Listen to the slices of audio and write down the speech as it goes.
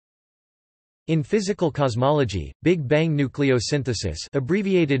In physical cosmology, Big Bang nucleosynthesis,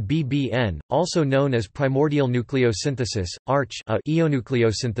 abbreviated BBN, also known as primordial nucleosynthesis, ARCH,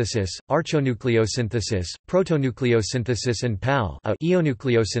 eonucleosynthesis, archonucleosynthesis, protonucleosynthesis and PAL,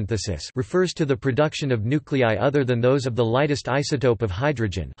 eonucleosynthesis, refers to the production of nuclei other than those of the lightest isotope of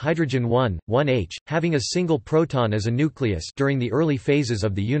hydrogen, hydrogen 1,1H, having a single proton as a nucleus during the early phases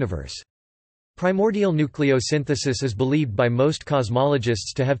of the universe. Primordial nucleosynthesis is believed by most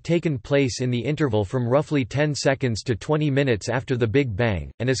cosmologists to have taken place in the interval from roughly 10 seconds to 20 minutes after the Big Bang,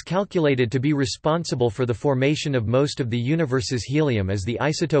 and is calculated to be responsible for the formation of most of the universe's helium as the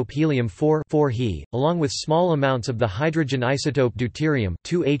isotope helium-4 He, along with small amounts of the hydrogen isotope deuterium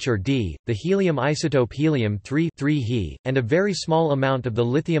 2H or D, the helium isotope helium-3 He, and a very small amount of the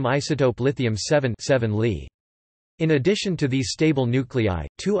lithium isotope lithium-7 Li. In addition to these stable nuclei,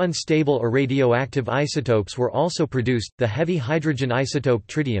 two unstable or radioactive isotopes were also produced, the heavy hydrogen isotope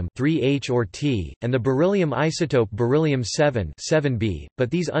tritium 3H or T, and the beryllium isotope beryllium-7 7B,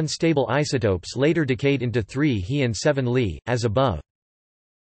 but these unstable isotopes later decayed into 3 He and 7 Li, as above.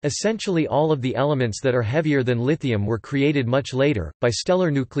 Essentially all of the elements that are heavier than lithium were created much later, by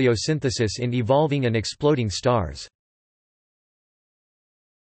stellar nucleosynthesis in evolving and exploding stars.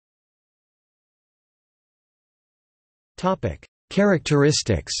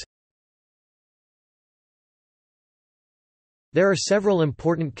 Characteristics. There are several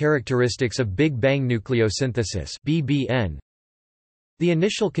important characteristics of Big Bang nucleosynthesis (BBN). The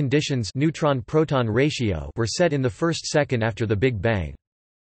initial conditions neutron-proton ratio were set in the first second after the Big Bang.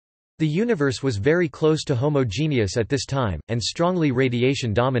 The universe was very close to homogeneous at this time, and strongly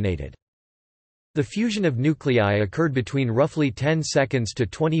radiation-dominated. The fusion of nuclei occurred between roughly 10 seconds to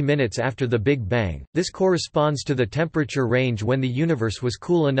 20 minutes after the Big Bang. This corresponds to the temperature range when the universe was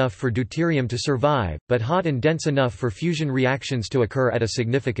cool enough for deuterium to survive, but hot and dense enough for fusion reactions to occur at a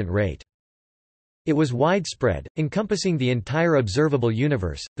significant rate. It was widespread, encompassing the entire observable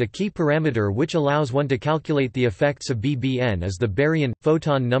universe. The key parameter which allows one to calculate the effects of BBN is the Baryon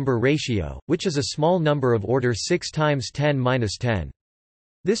photon number ratio, which is a small number of order 6 × 10⁻10.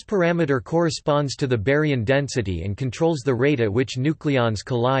 This parameter corresponds to the baryon density and controls the rate at which nucleons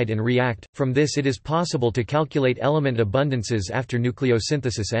collide and react. From this it is possible to calculate element abundances after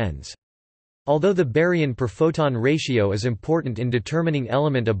nucleosynthesis ends. Although the baryon per photon ratio is important in determining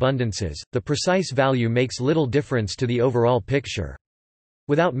element abundances, the precise value makes little difference to the overall picture.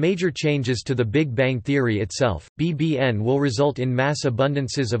 Without major changes to the Big Bang theory itself, BBN will result in mass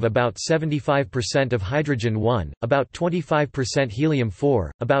abundances of about 75% of hydrogen-1, about 25% helium-4,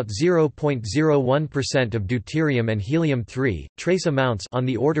 about 0.01% of deuterium and helium-3, trace amounts on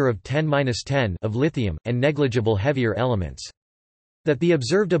the order of 10⁻10 of lithium, and negligible heavier elements. That the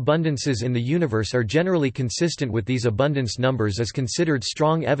observed abundances in the universe are generally consistent with these abundance numbers is considered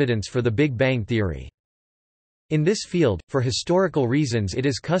strong evidence for the Big Bang theory. In this field, for historical reasons it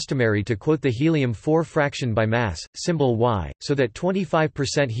is customary to quote the helium-4 fraction by mass, symbol Y, so that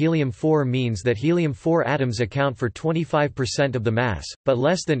 25% helium-4 means that helium-4 atoms account for 25% of the mass, but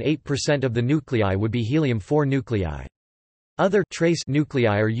less than 8% of the nuclei would be helium-4 nuclei. Other trace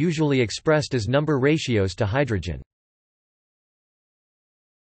nuclei are usually expressed as number ratios to hydrogen.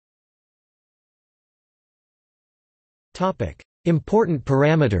 Important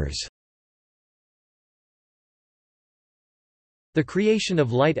parameters. The creation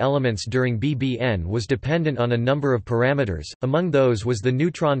of light elements during BBN was dependent on a number of parameters, among those was the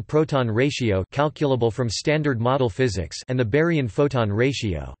neutron-proton ratio calculable from Standard Model physics and the baryon-photon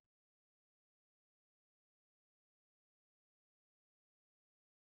ratio.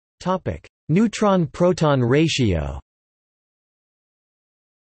 Neutron-proton ratio.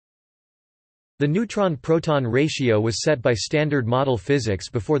 The neutron-proton ratio was set by Standard Model physics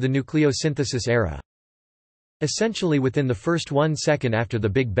before the nucleosynthesis era. Essentially within the first 1 second after the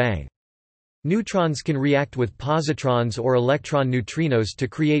Big Bang. Neutrons can react with positrons or electron neutrinos to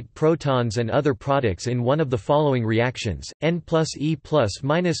create protons and other products in one of the following reactions: n plus e plus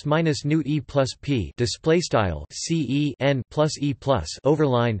minus minus nu e plus p display style ce n plus e plus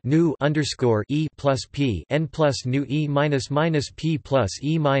overline nu underscore e plus p n plus nu e minus minus p plus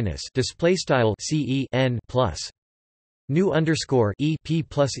e minus display style ce n plus nu underscore e p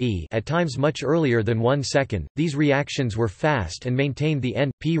plus e at times much earlier than 1 second. These reactions were fast and maintained the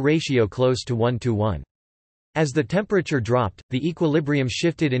n-p ratio close to 1:1. As the temperature dropped, the equilibrium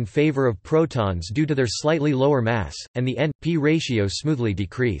shifted in favor of protons due to their slightly lower mass, and the n-p ratio smoothly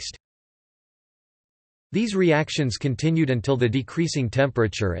decreased. These reactions continued until the decreasing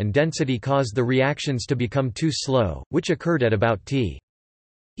temperature and density caused the reactions to become too slow, which occurred at about t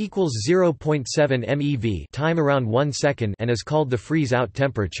equals 0.7 MeV time around 1 second and is called the freeze-out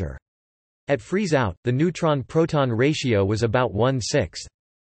temperature. At freeze-out, the neutron-proton ratio was about 1/6.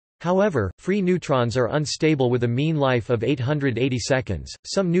 However, free neutrons are unstable with a mean life of 880 seconds.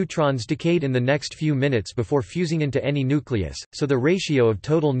 Some neutrons decayed in the next few minutes before fusing into any nucleus, so the ratio of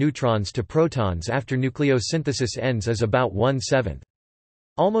total neutrons to protons after nucleosynthesis ends is about 1/7.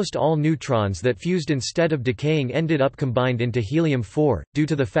 Almost all neutrons that fused instead of decaying ended up combined into helium-4, due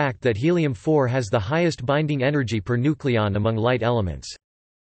to the fact that helium-4 has the highest binding energy per nucleon among light elements.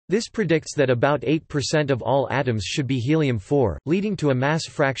 This predicts that about 8% of all atoms should be helium-4, leading to a mass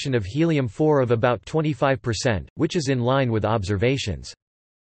fraction of helium-4 of about 25%, which is in line with observations.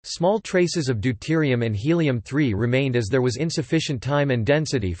 Small traces of deuterium and helium-3 remained as there was insufficient time and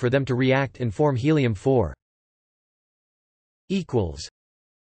density for them to react and form helium-4.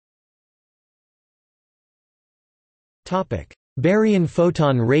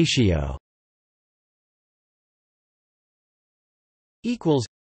 Baryon-photon ratio.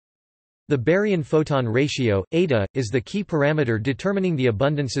 The baryon-photon ratio, eta, is the key parameter determining the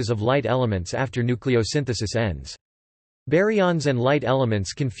abundances of light elements after nucleosynthesis ends. Baryons and light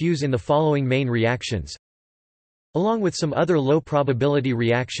elements can fuse in the following main reactions, along with some other low-probability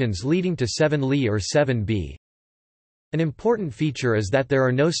reactions leading to 7Li or 7B. An important feature is that there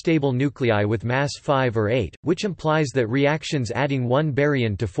are no stable nuclei with mass 5 or 8, which implies that reactions adding 1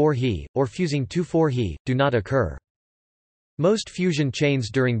 baryon to 4 He, or fusing 2 4 He, do not occur. Most fusion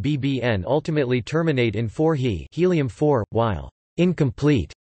chains during BBN ultimately terminate in 4 He, helium-4, while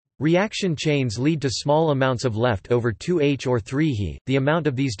incomplete reaction chains lead to small amounts of left-over 2H or 3 He. The amount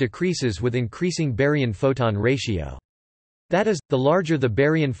of these decreases with increasing baryon-photon ratio. That is, the larger the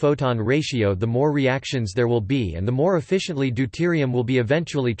baryon-photon ratio, the more reactions there will be and the more efficiently deuterium will be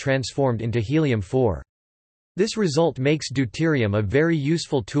eventually transformed into helium-4. This result makes deuterium a very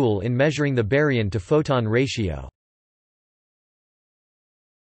useful tool in measuring the baryon-to-photon ratio.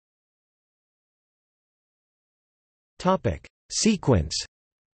 Sequence.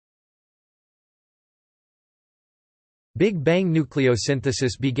 Big Bang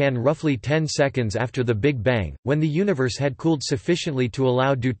nucleosynthesis began roughly 10 seconds after the Big Bang, when the universe had cooled sufficiently to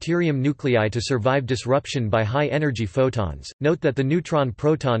allow deuterium nuclei to survive disruption by high-energy photons. Note that the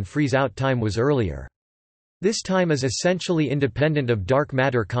neutron-proton freeze-out time was earlier. This time is essentially independent of dark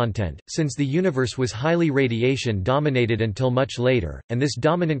matter content, since the universe was highly radiation-dominated until much later, and this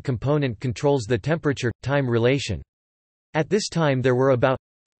dominant component controls the temperature-time relation. At this time there were about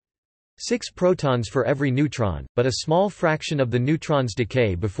 6 protons for every neutron, but a small fraction of the neutrons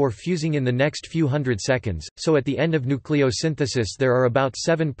decay before fusing in the next few hundred seconds, so at the end of nucleosynthesis there are about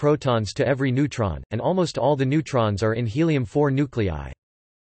 7 protons to every neutron, and almost all the neutrons are in helium-4 nuclei.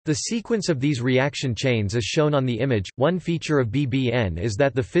 The sequence of these reaction chains is shown on the image. One feature of BBN is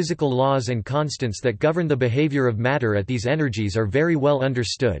that the physical laws and constants that govern the behavior of matter at these energies are very well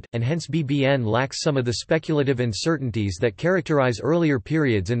understood, and hence BBN lacks some of the speculative uncertainties that characterize earlier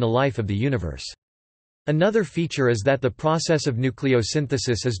periods in the life of the universe. Another feature is that the process of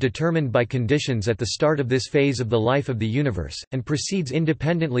nucleosynthesis is determined by conditions at the start of this phase of the life of the universe, and proceeds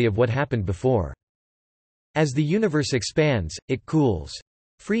independently of what happened before. As the universe expands, it cools.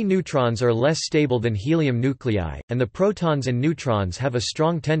 Free neutrons are less stable than helium nuclei, and the protons and neutrons have a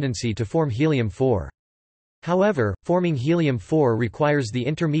strong tendency to form helium-4. However, forming helium-4 requires the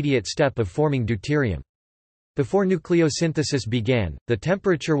intermediate step of forming deuterium. Before nucleosynthesis began, the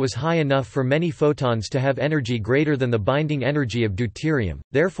temperature was high enough for many photons to have energy greater than the binding energy of deuterium,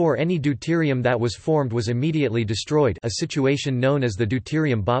 therefore any deuterium that was formed was immediately destroyed, a situation known as the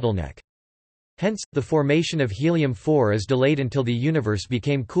deuterium bottleneck. Hence, the formation of helium-4 is delayed until the universe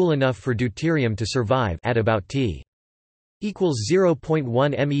became cool enough for deuterium to survive at about T =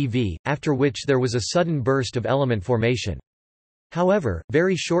 0.1 MeV, after which there was a sudden burst of element formation. However,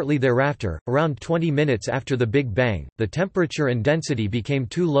 very shortly thereafter, around 20 minutes after the Big Bang, the temperature and density became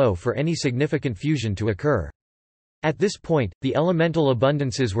too low for any significant fusion to occur. At this point, the elemental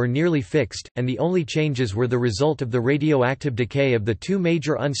abundances were nearly fixed, and the only changes were the result of the radioactive decay of the two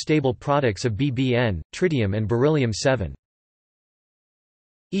major unstable products of BBN, tritium and beryllium-7.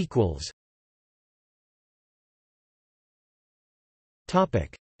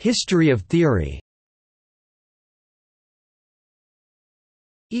 History of theory.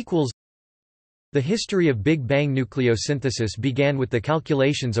 The history of Big Bang nucleosynthesis began with the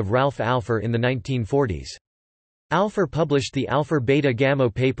calculations of Ralph Alpher in the 1940s. Alpher published the Alpher-Beta-Gamma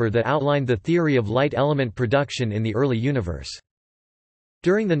paper that outlined the theory of light element production in the early universe.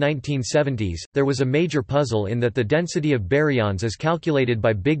 During the 1970s, there was a major puzzle in that the density of baryons as calculated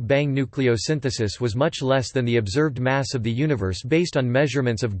by Big Bang nucleosynthesis was much less than the observed mass of the universe based on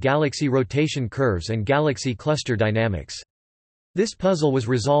measurements of galaxy rotation curves and galaxy cluster dynamics. This puzzle was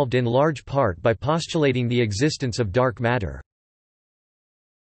resolved in large part by postulating the existence of dark matter.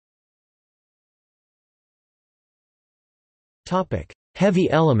 Heavy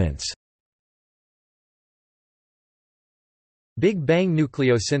elements. Big Bang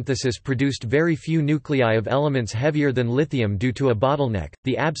nucleosynthesis produced very few nuclei of elements heavier than lithium due to a bottleneck,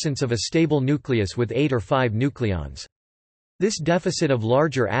 the absence of a stable nucleus with 8 or 5 nucleons. This deficit of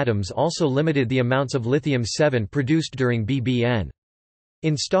larger atoms also limited the amounts of lithium-7 produced during BBN.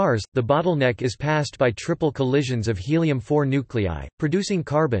 In stars, the bottleneck is passed by triple collisions of helium-4 nuclei, producing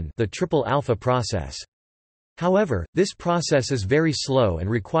carbon, the triple alpha process. However, this process is very slow and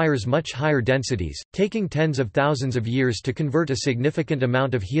requires much higher densities, taking tens of thousands of years to convert a significant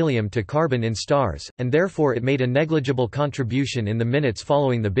amount of helium to carbon in stars, and therefore it made a negligible contribution in the minutes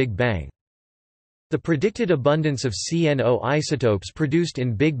following the Big Bang. The predicted abundance of CNO isotopes produced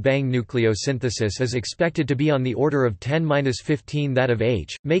in Big Bang nucleosynthesis is expected to be on the order of 10⁻15 that of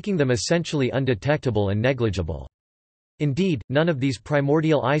H, making them essentially undetectable and negligible. Indeed, none of these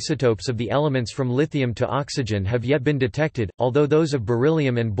primordial isotopes of the elements from lithium to oxygen have yet been detected, although those of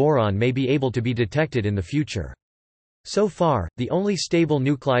beryllium and boron may be able to be detected in the future. So far, the only stable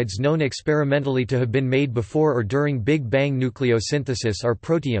nuclides known experimentally to have been made before or during Big Bang nucleosynthesis are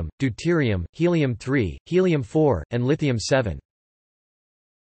protium, deuterium, helium-3, helium-4, and lithium-7.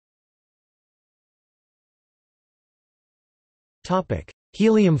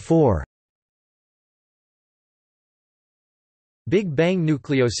 Helium-4. Big Bang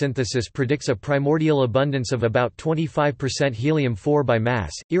nucleosynthesis predicts a primordial abundance of about 25% helium-4 by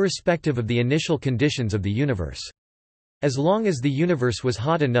mass, irrespective of the initial conditions of the universe. As long as the universe was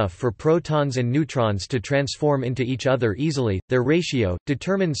hot enough for protons and neutrons to transform into each other easily, their ratio,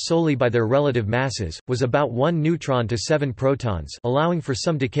 determined solely by their relative masses, was about 1 neutron to 7 protons, allowing for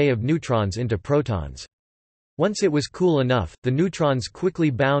some decay of neutrons into protons. Once it was cool enough, the neutrons quickly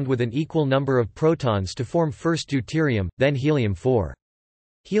bound with an equal number of protons to form first deuterium, then helium-4.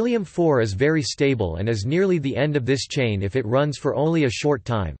 Helium-4 is very stable and is nearly the end of this chain if it runs for only a short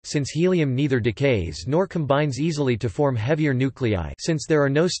time, since helium neither decays nor combines easily to form heavier nuclei. Since there are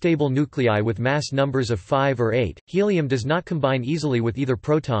no stable nuclei with mass numbers of 5 or 8, helium does not combine easily with either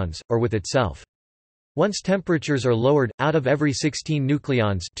protons, or with itself. Once temperatures are lowered, out of every 16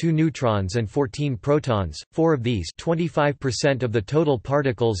 nucleons 2 neutrons and 14 protons, 4 of these 25% of the total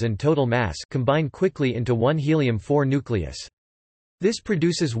particles and total mass combine quickly into one helium-4 nucleus. This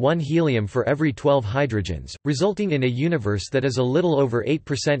produces 1 helium for every 12 hydrogens, resulting in a universe that is a little over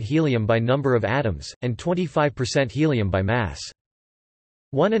 8% helium by number of atoms, and 25% helium by mass.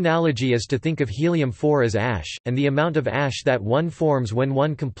 One analogy is to think of helium-4 as ash, and the amount of ash that one forms when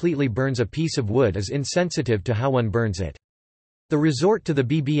one completely burns a piece of wood is insensitive to how one burns it. The resort to the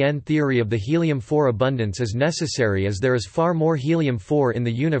BBN theory of the helium-4 abundance is necessary as there is far more helium-4 in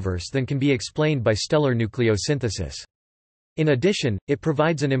the universe than can be explained by stellar nucleosynthesis. In addition, it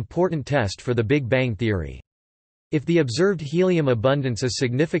provides an important test for the Big Bang theory. If the observed helium abundance is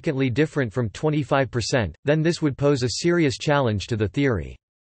significantly different from 25%, then this would pose a serious challenge to the theory.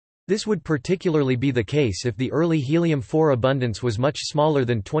 This would particularly be the case if the early helium-4 abundance was much smaller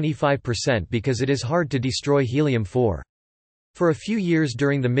than 25% because it is hard to destroy helium-4. For a few years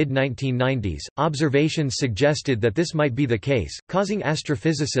during the mid-1990s, observations suggested that this might be the case, causing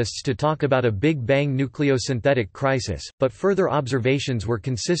astrophysicists to talk about a Big Bang nucleosynthetic crisis, but further observations were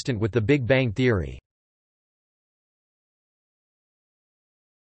consistent with the Big Bang theory.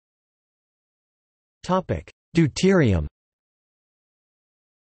 Deuterium.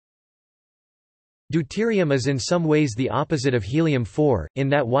 Deuterium is in some ways the opposite of helium-4, in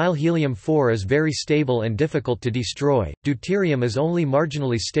that while helium-4 is very stable and difficult to destroy, deuterium is only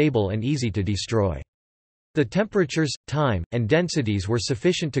marginally stable and easy to destroy. The temperatures, time, and densities were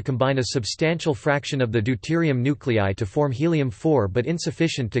sufficient to combine a substantial fraction of the deuterium nuclei to form helium-4 but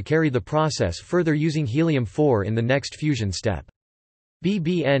insufficient to carry the process further using helium-4 in the next fusion step.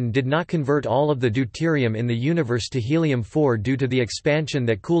 BBN did not convert all of the deuterium in the universe to helium-4 due to the expansion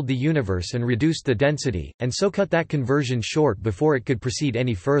that cooled the universe and reduced the density, and so cut that conversion short before it could proceed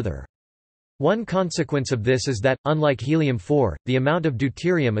any further. One consequence of this is that, unlike helium-4, the amount of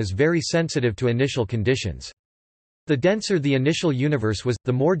deuterium is very sensitive to initial conditions. The denser the initial universe was,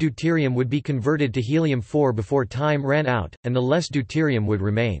 the more deuterium would be converted to helium-4 before time ran out, and the less deuterium would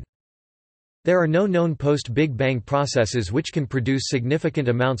remain. There are no known post-Big Bang processes which can produce significant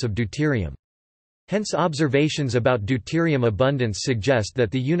amounts of deuterium. Hence observations about deuterium abundance suggest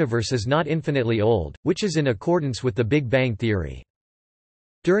that the universe is not infinitely old, which is in accordance with the Big Bang theory.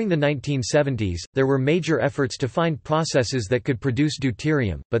 During the 1970s, there were major efforts to find processes that could produce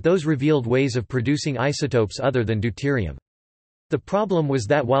deuterium, but those revealed ways of producing isotopes other than deuterium. The problem was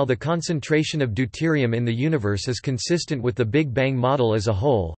that while the concentration of deuterium in the universe is consistent with the Big Bang model as a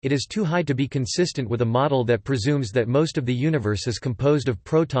whole, it is too high to be consistent with a model that presumes that most of the universe is composed of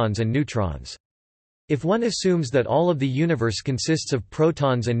protons and neutrons. If one assumes that all of the universe consists of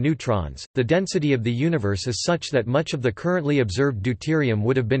protons and neutrons, the density of the universe is such that much of the currently observed deuterium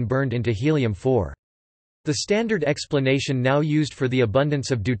would have been burned into helium-4. The standard explanation now used for the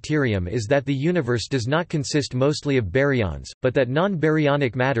abundance of deuterium is that the universe does not consist mostly of baryons, but that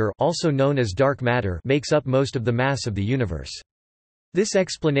non-baryonic matter, also known as dark matter, makes up most of the mass of the universe. This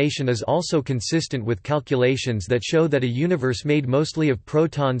explanation is also consistent with calculations that show that a universe made mostly of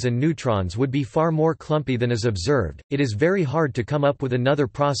protons and neutrons would be far more clumpy than is observed. It is very hard to come up with another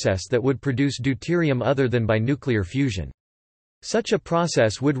process that would produce deuterium other than by nuclear fusion. Such a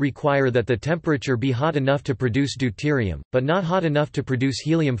process would require that the temperature be hot enough to produce deuterium, but not hot enough to produce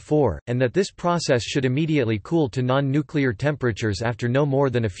helium-4, and that this process should immediately cool to non-nuclear temperatures after no more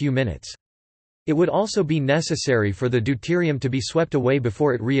than a few minutes. It would also be necessary for the deuterium to be swept away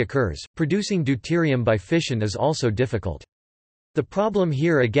before it reoccurs. Producing deuterium by fission is also difficult. The problem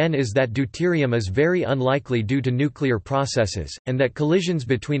here again is that deuterium is very unlikely due to nuclear processes, and that collisions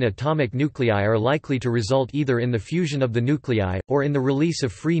between atomic nuclei are likely to result either in the fusion of the nuclei, or in the release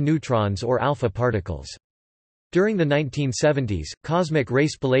of free neutrons or alpha particles. During the 1970s, cosmic ray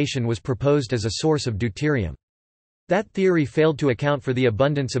spallation was proposed as a source of deuterium. That theory failed to account for the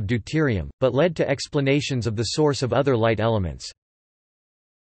abundance of deuterium, but led to explanations of the source of other light elements.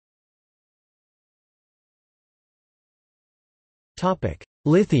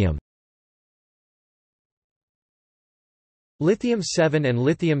 Lithium. Lithium-7 and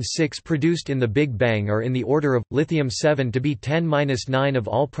lithium-6 produced in the Big Bang are in the order of, lithium-7 to be 10⁻⁹ of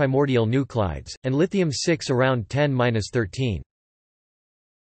all primordial nuclides, and lithium-6 around 10⁻13.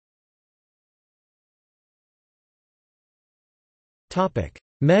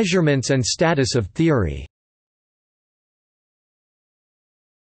 Measurements and status of theory.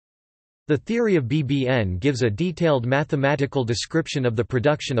 The theory of BBN gives a detailed mathematical description of the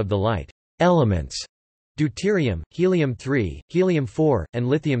production of the light elements deuterium, helium-3, helium-4, and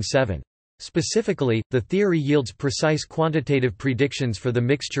lithium-7. Specifically, the theory yields precise quantitative predictions for the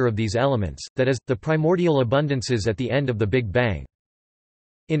mixture of these elements, that is, the primordial abundances at the end of the Big Bang.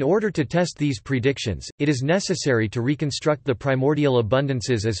 In order to test these predictions, it is necessary to reconstruct the primordial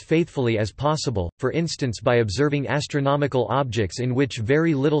abundances as faithfully as possible, for instance by observing astronomical objects in which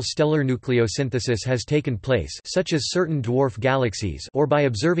very little stellar nucleosynthesis has taken place, such as certain dwarf galaxies, or by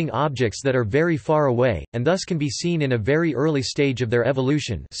observing objects that are very far away, and thus can be seen in a very early stage of their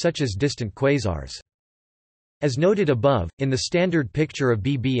evolution, such as distant quasars. As noted above, in the standard picture of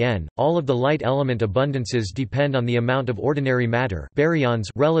BBN, all of the light element abundances depend on the amount of ordinary matter baryons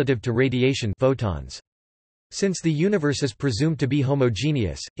relative to radiation photons. Since the universe is presumed to be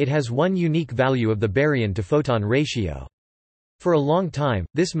homogeneous, it has one unique value of the baryon to photon ratio. For a long time,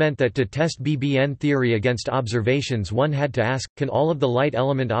 this meant that to test BBN theory against observations one had to ask, can all of the light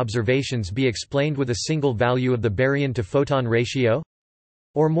element observations be explained with a single value of the baryon to photon ratio?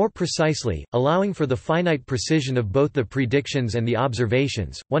 Or more precisely, allowing for the finite precision of both the predictions and the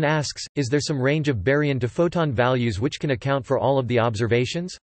observations, one asks, is there some range of baryon to photon values which can account for all of the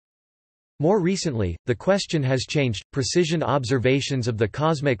observations? More recently, the question has changed. Precision observations of the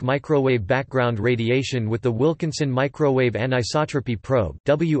cosmic microwave background radiation with the Wilkinson Microwave Anisotropy Probe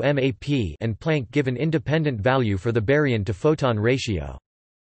 (WMAP) and Planck give an independent value for the baryon to photon ratio.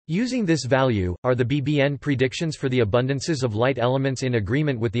 Using this value, are the BBN predictions for the abundances of light elements in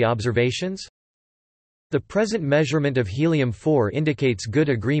agreement with the observations? The present measurement of helium-4 indicates good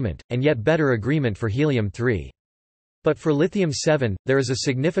agreement, and yet better agreement for helium-3. But for lithium-7, there is a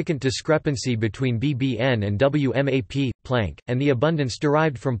significant discrepancy between BBN and WMAP, Planck, and the abundance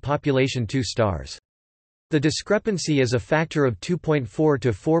derived from population II stars. The discrepancy is a factor of 2.4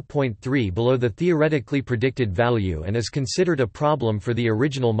 to 4.3 below the theoretically predicted value and is considered a problem for the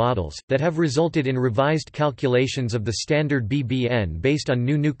original models, that have resulted in revised calculations of the standard BBN based on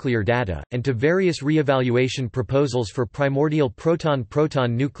new nuclear data, and to various re-evaluation proposals for primordial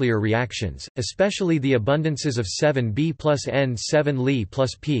proton-proton nuclear reactions, especially the abundances of 7b plus n 7 Li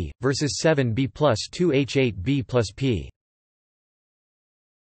plus p, versus 7b plus 2h8b plus p.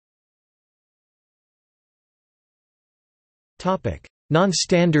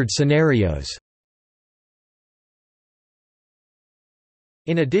 Non-standard scenarios.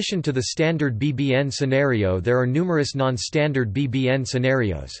 In addition to the standard BBN scenario, there are numerous non-standard BBN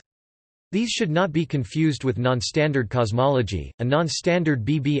scenarios. These should not be confused with non-standard cosmology. A non-standard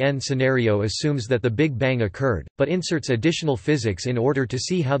BBN scenario assumes that the Big Bang occurred, but inserts additional physics in order to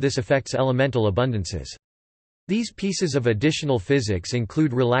see how this affects elemental abundances. These pieces of additional physics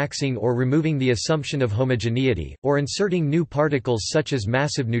include relaxing or removing the assumption of homogeneity, or inserting new particles such as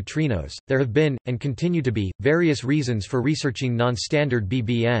massive neutrinos. There have been, and continue to be, various reasons for researching non-standard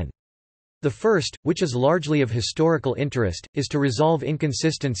BBN. The first, which is largely of historical interest, is to resolve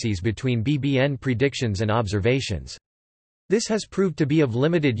inconsistencies between BBN predictions and observations. This has proved to be of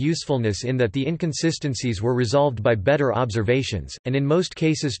limited usefulness in that the inconsistencies were resolved by better observations, and in most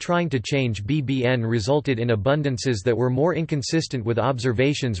cases trying to change BBN resulted in abundances that were more inconsistent with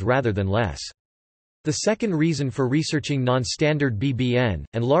observations rather than less. The second reason for researching non-standard BBN,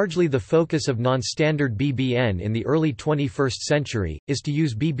 and largely the focus of non-standard BBN in the early 21st century, is to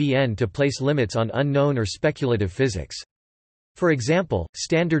use BBN to place limits on unknown or speculative physics. For example,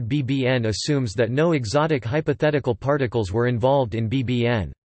 standard BBN assumes that no exotic hypothetical particles were involved in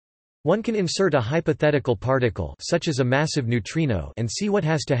BBN. One can insert a hypothetical particle such as a massive neutrino and see what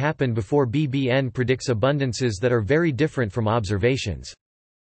has to happen before BBN predicts abundances that are very different from observations.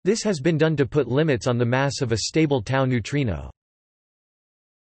 This has been done to put limits on the mass of a stable tau neutrino.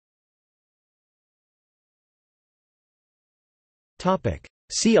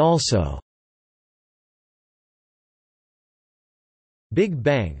 See also: Big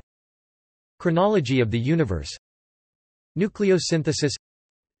Bang, chronology of the universe, nucleosynthesis,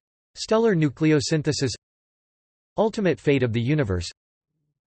 stellar nucleosynthesis, ultimate fate of the universe,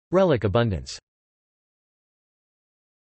 relic abundance.